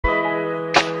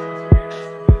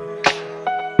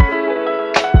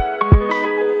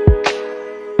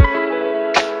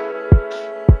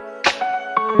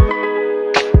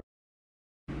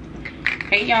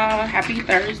Hey y'all, happy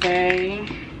Thursday.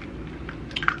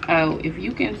 Oh, if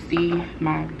you can see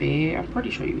my bed, I'm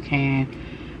pretty sure you can.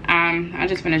 I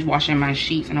just finished washing my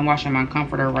sheets and I'm washing my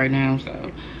comforter right now,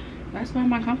 so that's why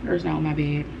my comforter is not on my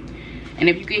bed. And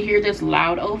if you can hear this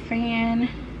loud old fan,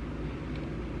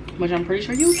 which I'm pretty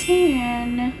sure you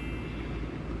can,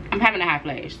 I'm having a hot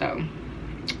flash, so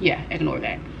yeah, ignore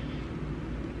that.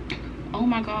 Oh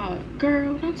my god,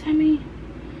 girl, don't tell me.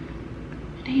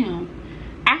 Damn,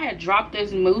 I had dropped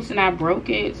this mousse and I broke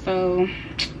it, so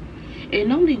it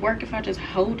normally work if I just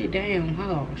hold it down.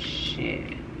 Oh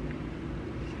shit,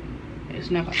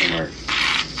 it's not gonna work.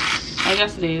 I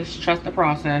guess it is. Trust the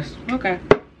process. Okay.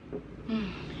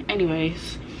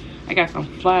 Anyways, I got some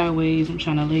flyaways I'm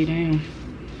trying to lay down.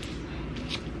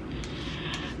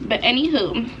 But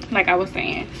anywho, like I was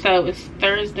saying, so it's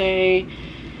Thursday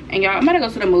and y'all, I'm gonna go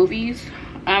to the movies.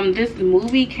 This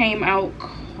movie came out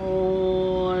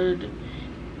called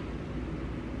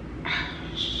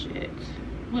shit,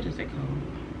 what is it called?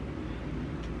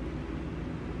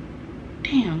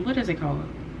 Damn, what is it called?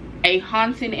 A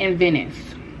Haunting in Venice.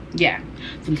 Yeah,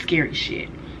 some scary shit.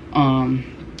 And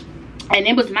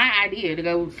it was my idea to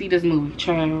go see this movie,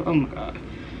 child. Oh my god.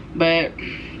 But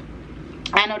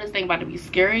I know this thing about to be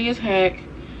scary as heck,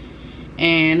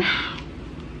 and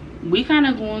we kind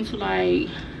of going to, like,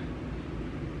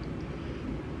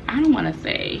 I don't want to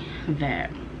say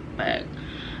that, but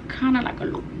kind of like a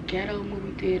little ghetto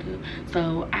movie theater,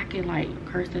 so I can like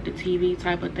curse at the TV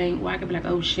type of thing, or I can be like,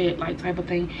 oh shit, like type of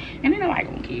thing, and then nobody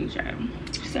gonna kill you.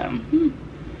 So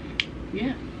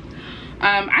yeah,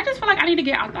 I just feel like I need to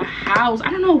get out the house. I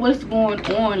don't know what's going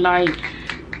on, like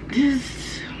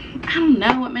this, I don't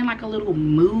know, I'm in like a little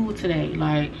mood today.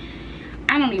 Like,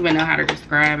 I don't even know how to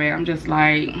describe it. I'm just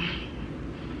like,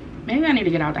 maybe I need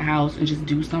to get out the house and just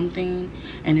do something,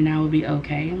 and then I will be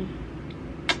okay.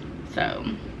 So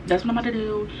that's what I'm about to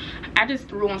do. I just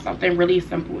threw on something really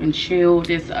simple and chill.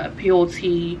 This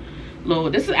PLT little,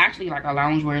 this is actually like a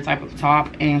loungewear type of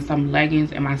top and some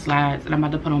leggings and my slides, and I'm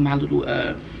about to put on my little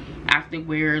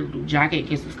afterwear little jacket in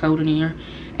case it's cold in here.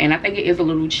 And I think it is a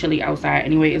little chilly outside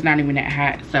anyway. It's not even that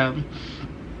hot, so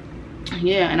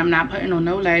yeah. And I'm not putting on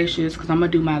no lashes because I'm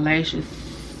gonna do my lashes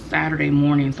Saturday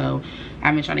morning, so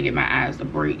I've been trying to get my eyes to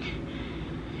break.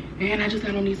 And I just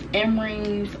got on these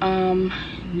earrings.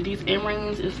 These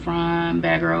earrings is from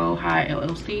Bad Girl High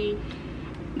LLC.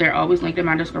 They're always linked in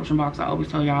my description box. I always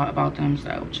tell y'all about them,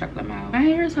 so check them out. My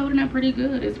hair is holding up pretty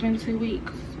good. It's been 2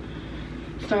 weeks,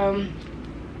 so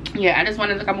yeah, I just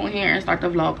wanted to come on here and start the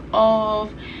vlog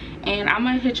off, and I'm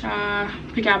gonna pick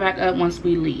y'all back up once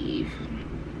we leave.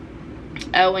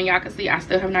 Oh, and y'all can see I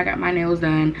still have not got my nails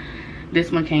done.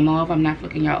 This one came off. I'm not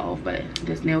flicking y'all off, but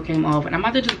this nail came off, and I'm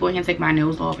about to just go ahead and take my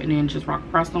nails off and then just rock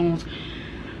press-ons.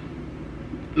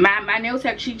 My nail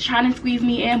tech, she trying to squeeze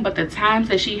me in, but the times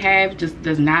that she have just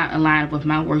does not align with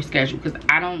my work schedule, because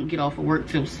I don't get off of work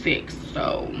till 6,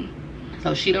 so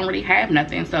she don't really have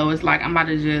nothing. So it's like I'm about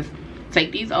to just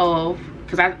take these off,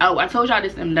 because I told y'all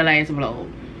this in the last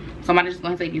vlog. So I'm just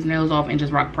going to take these nails off and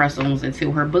just rock press-ons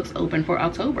until her book's open for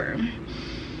October.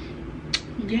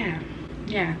 Yeah.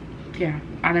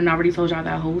 I done already told y'all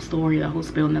that whole story, the whole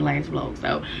spill in the last vlog.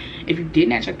 So if you did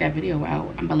not check that video out,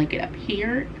 I'm gonna link it up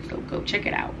here, so go check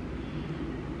it out.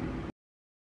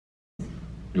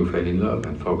 You fell in love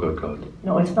and forgot God.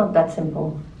 No, it's not that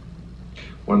simple.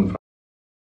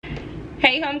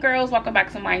 Hey homegirls, welcome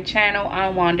back to my channel.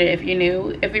 I'm Wanda. If you're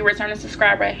new, if you're a returning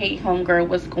subscriber, hey homegirl,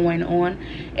 what's going on?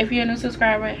 If you're a new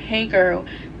subscriber, hey girl,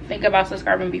 think about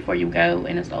subscribing before you go,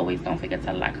 and as always, don't forget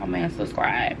to like, comment, and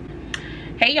subscribe.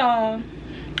 Hey y'all,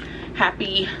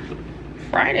 happy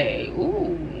Friday.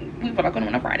 Ooh, we vlogging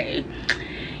on a Friday.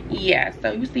 Yeah,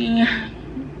 so you see,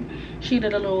 she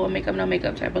did a little makeup no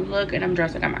makeup type of look, and I'm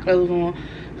dressed, I got my clothes on.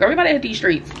 So everybody hit these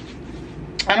streets.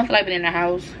 I don't feel like being in the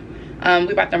house.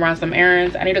 We about to run some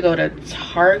errands. I need to go to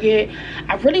Target.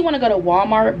 I really want to go to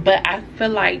Walmart, but I feel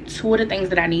like 2 of the things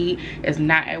that I need is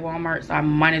not at Walmart, so I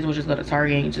might as well just go to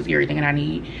Target and just get everything that I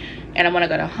need. And I want to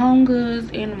go to Home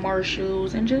Goods and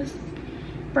Marshalls and just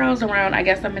browse around. I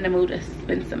guess I'm in the mood to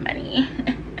spend some money.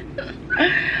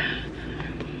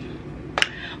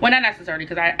 Well, not necessarily,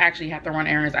 because I actually have to run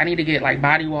errands. I need to get like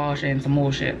body wash and some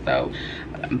more shit. So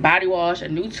body wash, a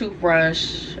new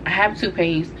toothbrush, I have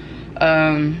toothpaste.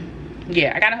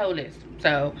 Yeah, I got a whole list.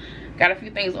 So got a few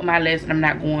things on my list, and I'm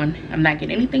not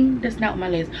getting anything that's not on my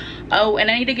list. Oh, and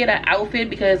I need to get an outfit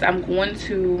because I'm going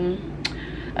to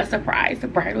a surprise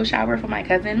bridal shower for my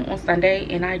cousin on Sunday,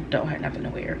 and I don't have nothing to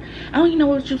wear. I don't even know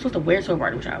what you're supposed to wear to a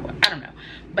bridal shower. I don't know,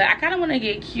 but I kind of want to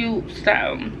get cute, so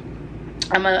I'm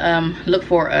gonna look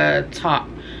for a top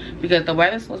because the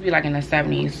weather's supposed to be like in the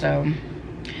 70s. So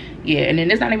Yeah, and then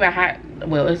it's not even hot.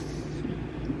 Well, it's,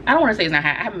 I don't want to say it's not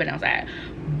hot. I haven't been outside,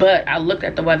 but I looked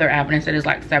at the weather app and it said it's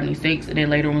like 76, and then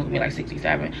later on it's gonna be like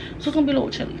 67, so it's gonna be a little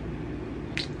chilly.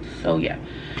 So yeah,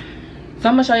 so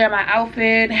I'm gonna show y'all my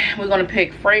outfit. We're gonna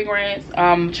pick fragrance.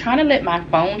 Trying to let my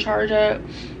phone charge up.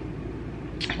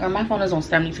 My phone is on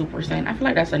 72%. I feel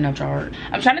like that's enough charge.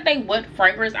 I'm trying to think what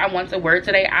fragrance I want to wear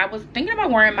today. I was thinking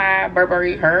about wearing my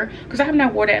Burberry Her, because I have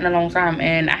not worn that in a long time,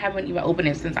 and I haven't even opened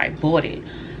it since I bought it.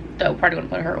 So probably gonna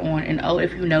put her on. And oh,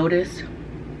 if you noticed,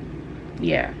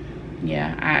 yeah,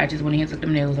 I just went ahead and took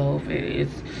them nails off.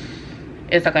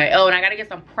 It's okay. Oh, and I gotta get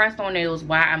some press on nails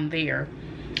while I'm there.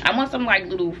 I want some like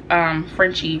little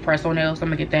Frenchy press on nails, so I'm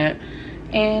gonna get that.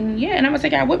 And yeah, and I'm gonna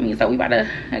take y'all with me. So we about to,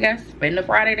 I guess, spend the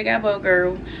Friday together,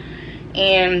 girl.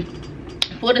 And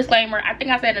full disclaimer, I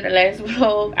think I said in the last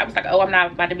vlog, I was like, oh, I'm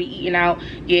not about to be eating out.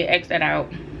 Yeah, X that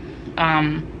out.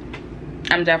 I'm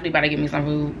definitely about to get me some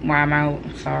food while I'm out.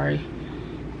 Sorry.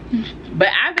 But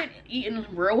I've been eating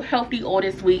real healthy all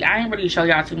this week. I ain't really show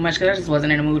y'all too much because I just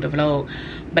wasn't in the mood to vlog.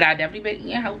 But I definitely been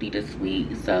eating healthy this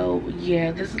week. So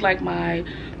yeah, this is like my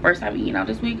first time eating out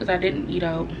this week, because I didn't eat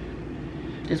out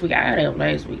this week. I had it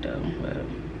last week though,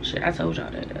 but shit, I told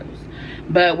y'all that.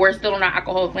 But we're still on our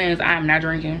alcohol cleanse. I'm not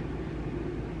drinking.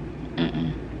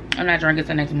 I'm not drinking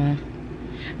till next month,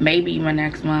 maybe even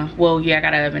next month. Well, yeah, I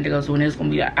got an event to go to, and it's gonna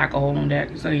be alcohol on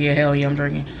deck. So yeah, hell yeah, I'm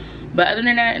drinking. But other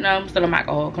than that, no, I'm still on my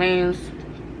alcohol cleanse.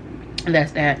 And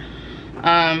that's that.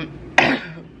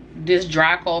 This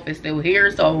dry cough is still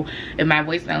here, so if my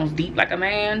voice sounds deep like a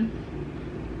man,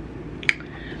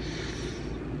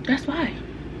 that's why.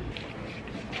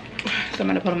 So I'm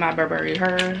gonna put on my Burberry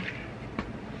Her.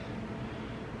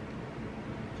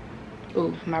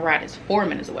 Ooh, my ride is 4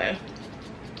 minutes away.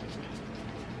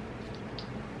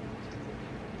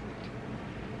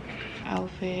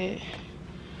 Outfit.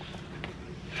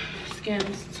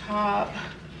 Skims top,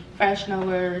 Fashion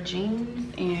Nova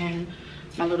jeans, and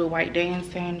my little white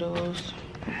dance sandals.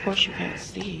 Of course you can't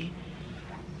see.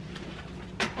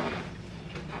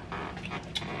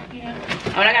 Yeah.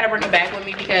 Oh, and I gotta bring it back with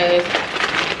me because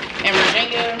in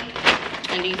Virginia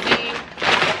and DC,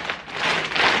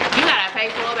 you gotta pay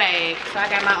for a bag. So I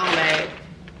got my own bag.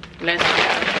 Let's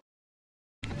go.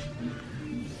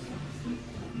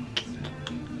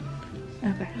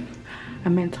 Okay,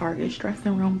 I'm in Target's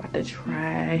dressing room, about to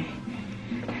try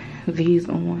these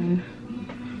on.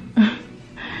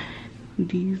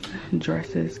 These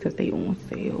dresses, because they on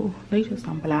sale. They just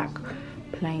on black,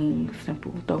 plain,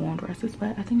 simple throw-on dresses,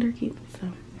 but I think they're cute.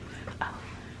 So oh,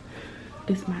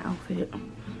 this is my outfit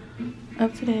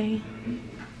of today.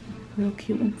 Real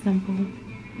cute and simple.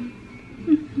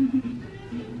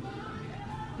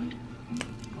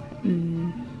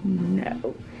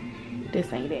 No,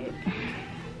 this ain't it.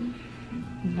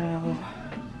 No,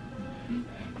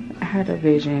 I had a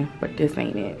vision, but this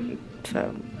ain't it.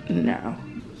 So no.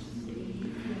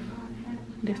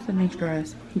 This is the next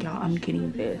dress. Y'all, I'm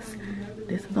getting this.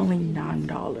 This is only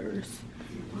 $9.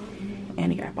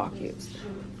 And it got pockets.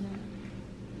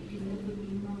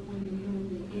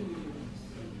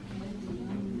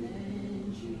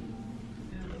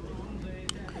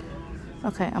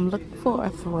 Okay, I'm looking for a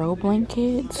throw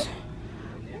blanket,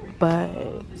 but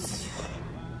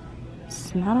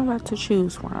it's not a lot to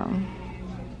choose from.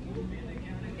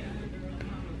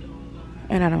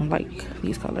 And I don't like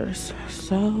these colors.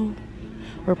 So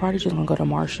we're probably just gonna go to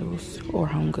Marshall's or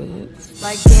Home Goods.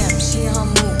 Like damn, she in her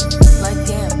mood. Like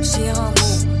damn, she in her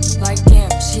mood. Like damn,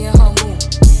 she in her mood.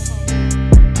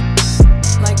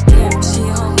 Like damn, she in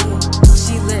her mood.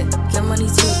 She lit, get money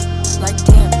too. Like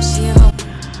damn, she in her mood.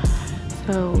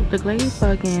 So the glazed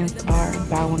plugins are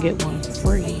buy one get one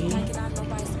free.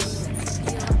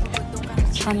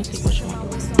 I'm trying to see which one.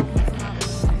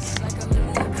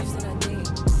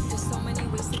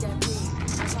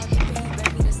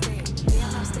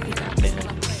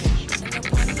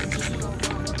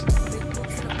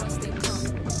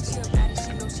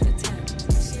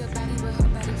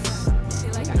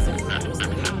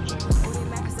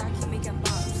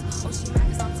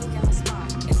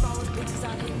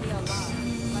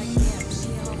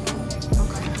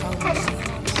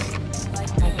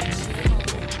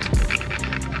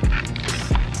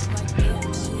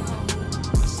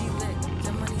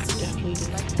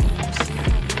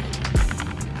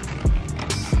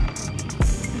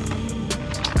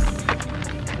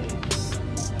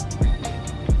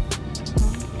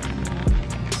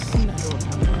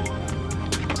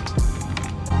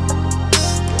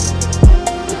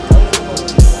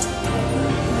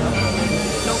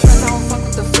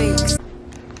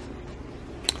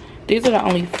 These are the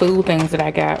only food things that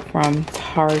I got from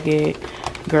Target.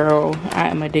 Girl, I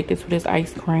am addicted to this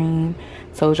ice cream.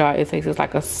 Told y'all it tastes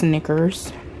like a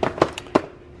Snickers.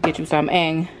 Get you some.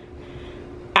 And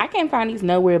I can't find these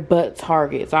nowhere but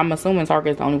Target. So I'm assuming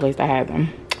Target's the only place to have them.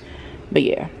 But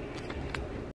yeah.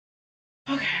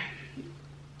 Okay.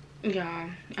 Y'all,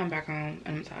 I'm back home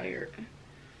and I'm tired.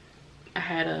 I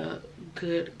had a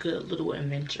good little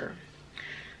adventure.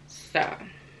 So,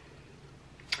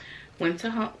 went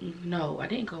to home. No, I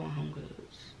didn't go on Home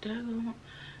Goods. Did I go on?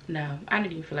 No, I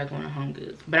didn't even feel like going to Home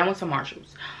Goods. But I went to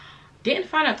Marshall's. Didn't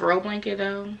find a throw blanket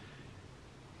though.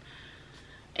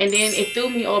 And then it threw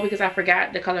me off because I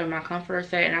forgot the color of my comforter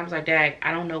set. And I was like, dang,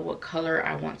 I don't know what color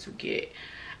I want to get.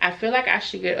 I feel like I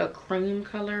should get a cream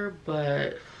color,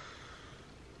 but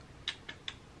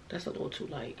that's a little too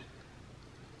light.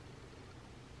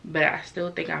 But I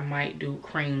still think I might do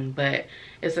cream, but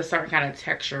it's a certain kind of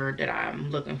texture that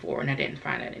I'm looking for, and I didn't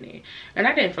find that in it. And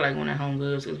I didn't feel like going to Home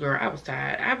Goods because, girl, I was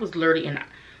tired. I was literally in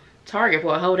Target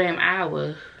for a whole damn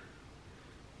hour,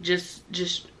 just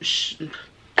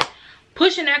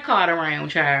pushing that cart around,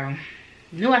 child.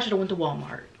 Knew I should have went to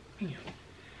Walmart. Yeah.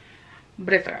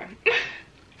 But it's alright.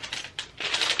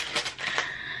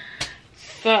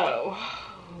 So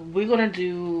we're gonna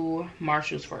do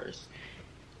Marshall's first.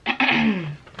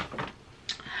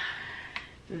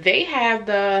 They have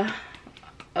the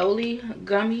Oli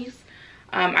gummies.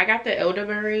 I got the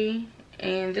elderberry,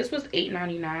 and this was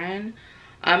 $8.99.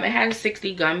 It has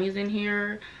 60 gummies in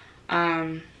here.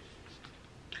 COVID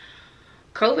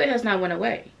has not went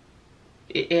away.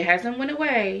 It hasn't went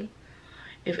away.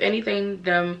 If anything,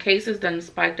 the cases done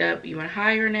spiked up even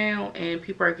higher now, and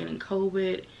people are getting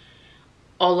COVID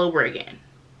all over again.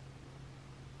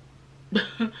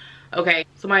 Okay,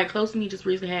 somebody close to me just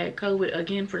recently had COVID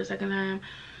again for the second time.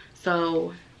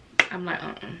 So I'm like,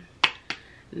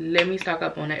 let me stock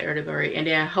up on that elderberry. And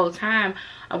then the whole time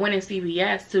I went in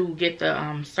CVS to get the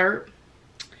cert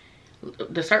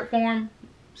form.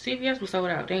 CVS was sold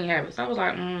out. They didn't have it. So I was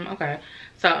like, okay.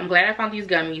 So I'm glad I found these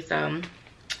gummies. So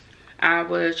I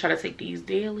will try to take these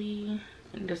daily.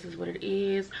 And this is what it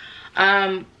is.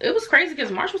 It was crazy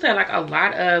because Marshalls had like a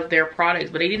lot of their products,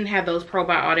 but they didn't have those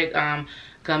probiotic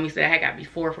gummies that I had got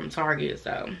before from Target.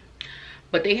 So,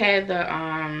 but they had the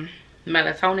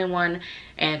melatonin one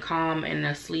and calm and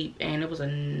the sleep, and it was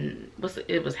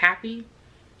happy,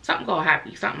 something called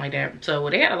happy, something like that. So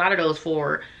they had a lot of those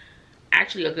for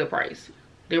actually a good price.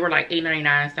 They were like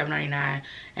 $8.99, $7.99,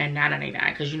 and $9.99,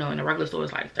 because you know in the regular store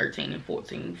it's like $13 and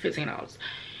 $14, $15.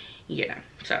 Yeah,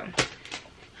 so.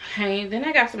 Okay, then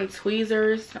I got some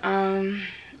tweezers. I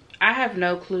have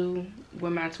no clue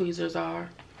where my tweezers are.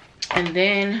 And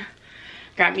then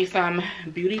got me some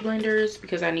beauty blenders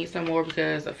because I need some more,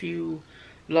 because a few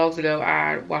vlogs ago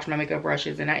I washed my makeup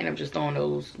brushes and I ended up just throwing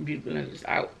those beauty blenders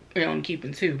out, you know, and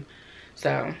keeping two.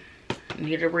 So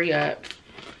need to re-up.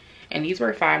 And these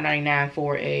were $5.99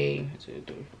 for a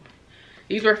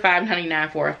these were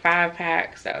 $5.99 for a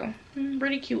 5-pack. So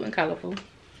pretty cute and colorful.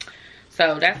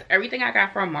 So that's everything I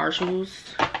got from Marshall's.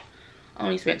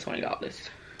 Only spent $20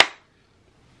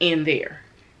 in there.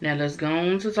 Now let's go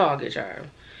on to Target, y'all.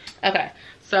 Okay,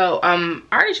 so I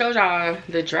already showed y'all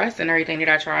the dress and everything that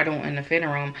I tried on in the fitting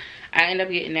room. I ended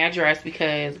up getting that dress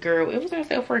because, girl, it was on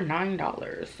sale for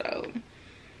 $9. So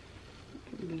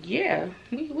yeah,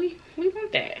 we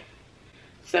want that.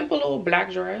 Simple little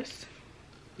black dress.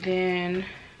 Then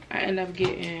I ended up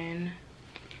getting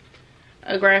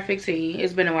a graphic tee.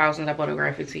 It's been a while since I bought a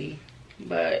graphic tee,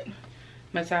 but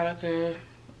Metallica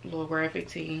little graphic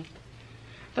tee.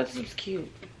 I thought this was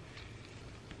cute.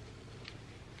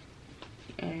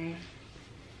 And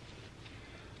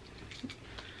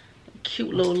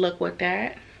cute little look with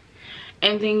that.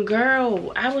 And then,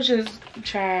 girl, I was just,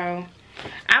 child,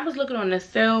 I was looking on the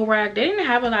sale rack. They didn't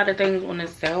have a lot of things on the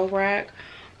sale rack,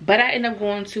 but I ended up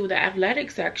going to the athletic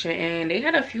section and they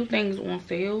had a few things on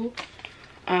sale.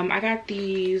 I got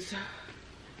these,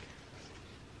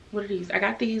 what are these? I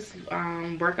got these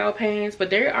workout pants,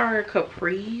 but they are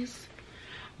capris,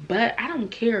 but I don't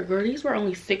care, girl. These were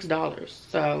only $6.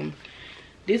 So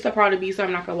this will probably be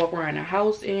something I can walk around the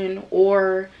house in,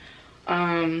 or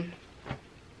I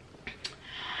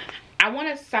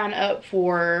want to sign up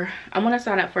for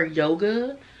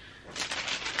yoga,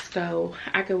 so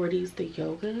I could wear these to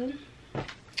yoga.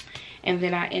 And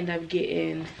then I end up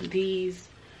getting these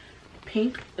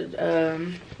pink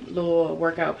little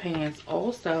workout pants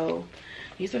also.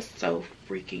 These are so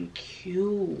freaking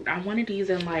cute. I wanted these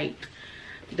in like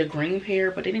the green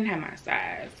pair, but they didn't have my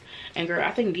size. And girl,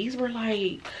 I think these were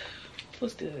like,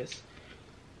 what's this?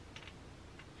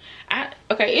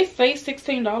 Okay, it says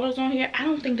 $16 on here. I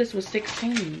don't think this was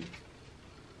 $16.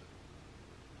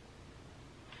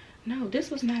 No, this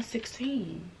was not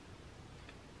 16.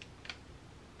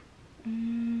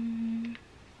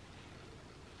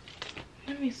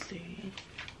 Let me see.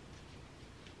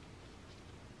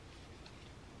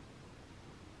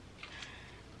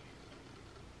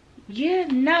 Yeah,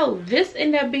 no, this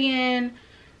ended up being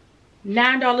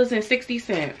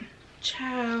 $9.60.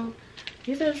 Child,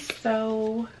 these are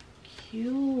so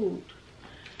cute.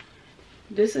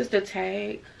 This is the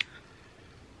tag.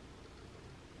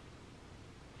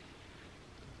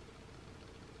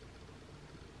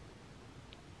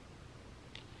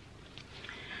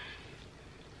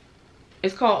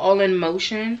 It's called All in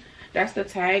Motion. That's the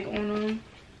tag on them.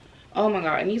 Oh my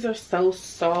god, and these are so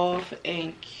soft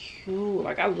and cute.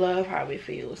 Like, I love how it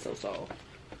feels, so soft.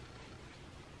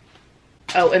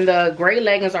 Oh, and the gray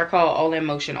leggings are called All in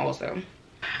Motion also.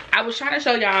 I was trying to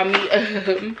show y'all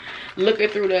me looking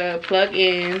through the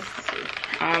plugins.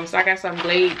 So I got some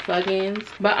Glade plugins,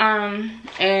 but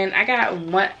and I got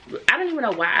one. I don't even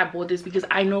know why I bought this, because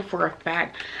I know for a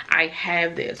fact I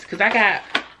have this, because I got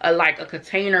like a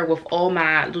container with all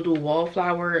my little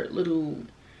wallflower little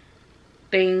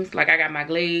things. Like, I got my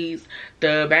Glades,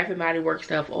 the Bath and Body Works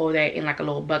stuff, all that in like a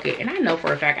little bucket. And I know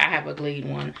for a fact I have a Glade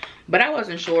one, but I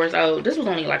wasn't sure. So this was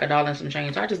only like $1 and some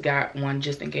change, so I just got one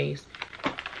just in case.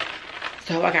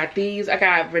 So I got these. I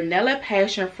got Vanilla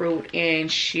Passion Fruit and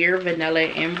Sheer Vanilla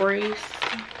Embrace.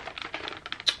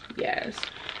 Yes,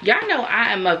 y'all know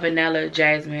I am a vanilla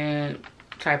jasmine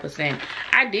type of scent.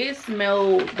 I did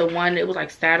smell the one that was like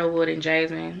sandalwood and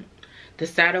jasmine. The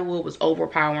sandalwood was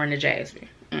overpowering the jasmine.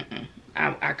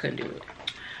 I couldn't do it.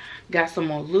 Got some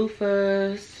more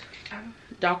loofahs,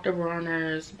 Dr.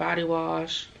 Bronner's body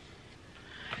wash,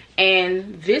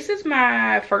 and this is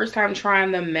my first time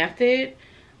trying the Method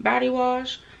body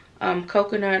wash.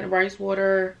 Coconut rice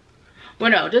water.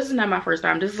 Well, no, this is not my first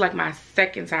time. This is like my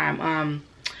second time.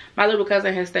 My little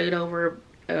cousin has stayed over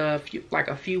a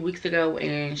few weeks ago,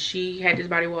 and she had this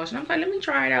body wash, and I was like, let me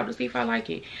try it out to see if I like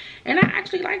it, and I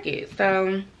actually like it.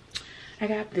 So I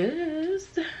got this,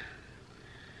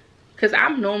 because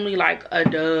I'm normally like a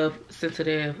Dove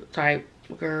sensitive type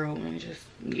girl, and just,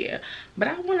 yeah, but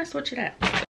I want to switch it up.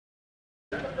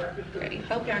 Okay,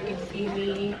 hope y'all can see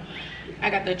me. I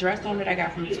got the dress on that I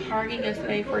got from Target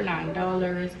yesterday for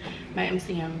 $9, my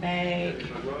MCM bag,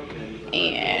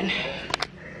 and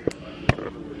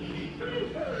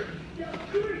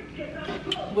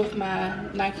with my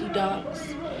Nike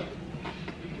Dunks.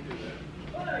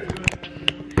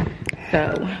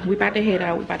 So we about to head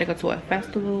out. We about to go to a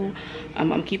festival.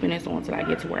 I'm keeping this on until I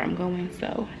get to where I'm going,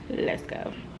 so let's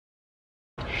go.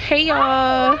 Hey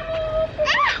y'all,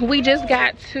 we just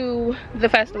got to the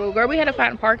festival. Girl, we had to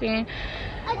find parking.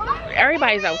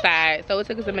 Everybody's outside, so it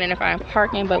took us a minute to find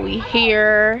parking, but we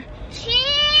here.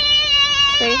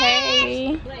 Say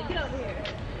hey.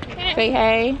 Say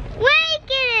hey.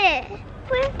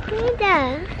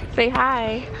 Say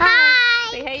hi.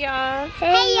 Hi. Say hey y'all.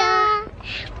 Hey y'all.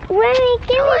 Where we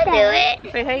give it do it.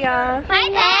 Say hey y'all.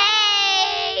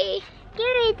 Hey. Give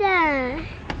me that.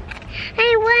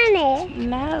 I want it.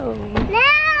 No. No.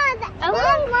 I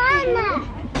want mama.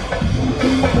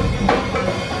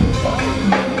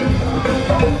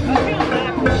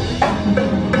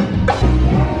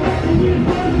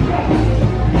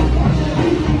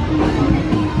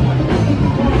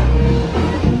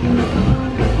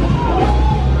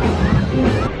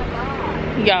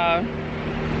 Y'all,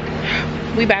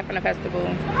 we back from the festival.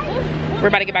 We're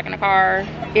about to get back in the car.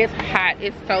 It's hot.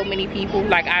 It's so many people.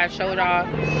 Like I showed y'all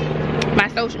my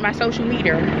social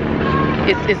meter.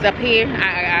 It's up here.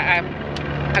 I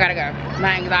gotta go.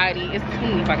 My anxiety is too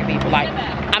many fucking people. Like,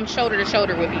 I'm shoulder to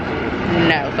shoulder with people.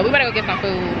 No. So we better go get some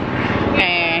food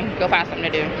and go find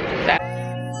something to do. So.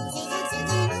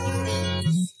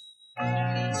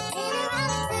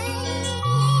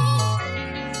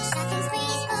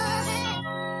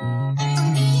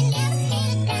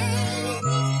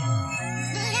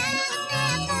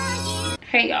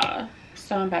 Hey y'all,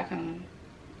 so I'm back home.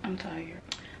 I'm tired.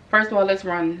 First of all, let's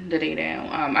run the day down.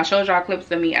 I showed y'all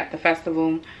clips of me at the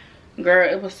festival. Girl,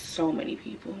 it was so many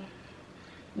people,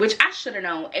 which I should have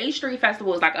known. A Street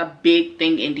Festival is like a big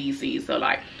thing in DC, so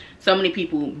like so many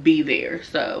people be there.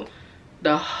 So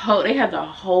they had the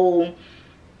whole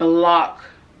block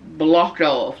blocked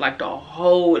off, like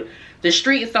the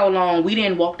street is so long. We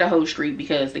didn't walk the whole street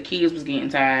because the kids was getting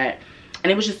tired,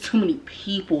 and it was just too many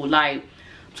people. Like,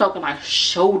 I'm talking like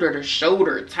shoulder to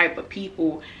shoulder type of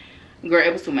people. Girl,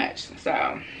 it was too much.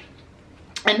 So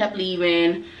end up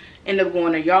leaving, end up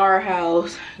going to Yard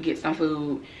House, get some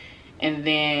food, and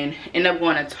then end up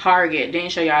going to Target.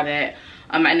 Didn't show y'all that.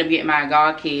 I ended up getting my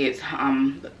god kids,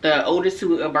 the oldest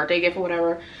two, a birthday gift or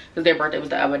whatever, because their birthday was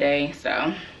the other day.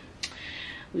 So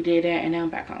we did that, and now I'm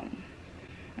back home.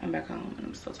 I'm back home and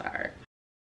I'm so tired.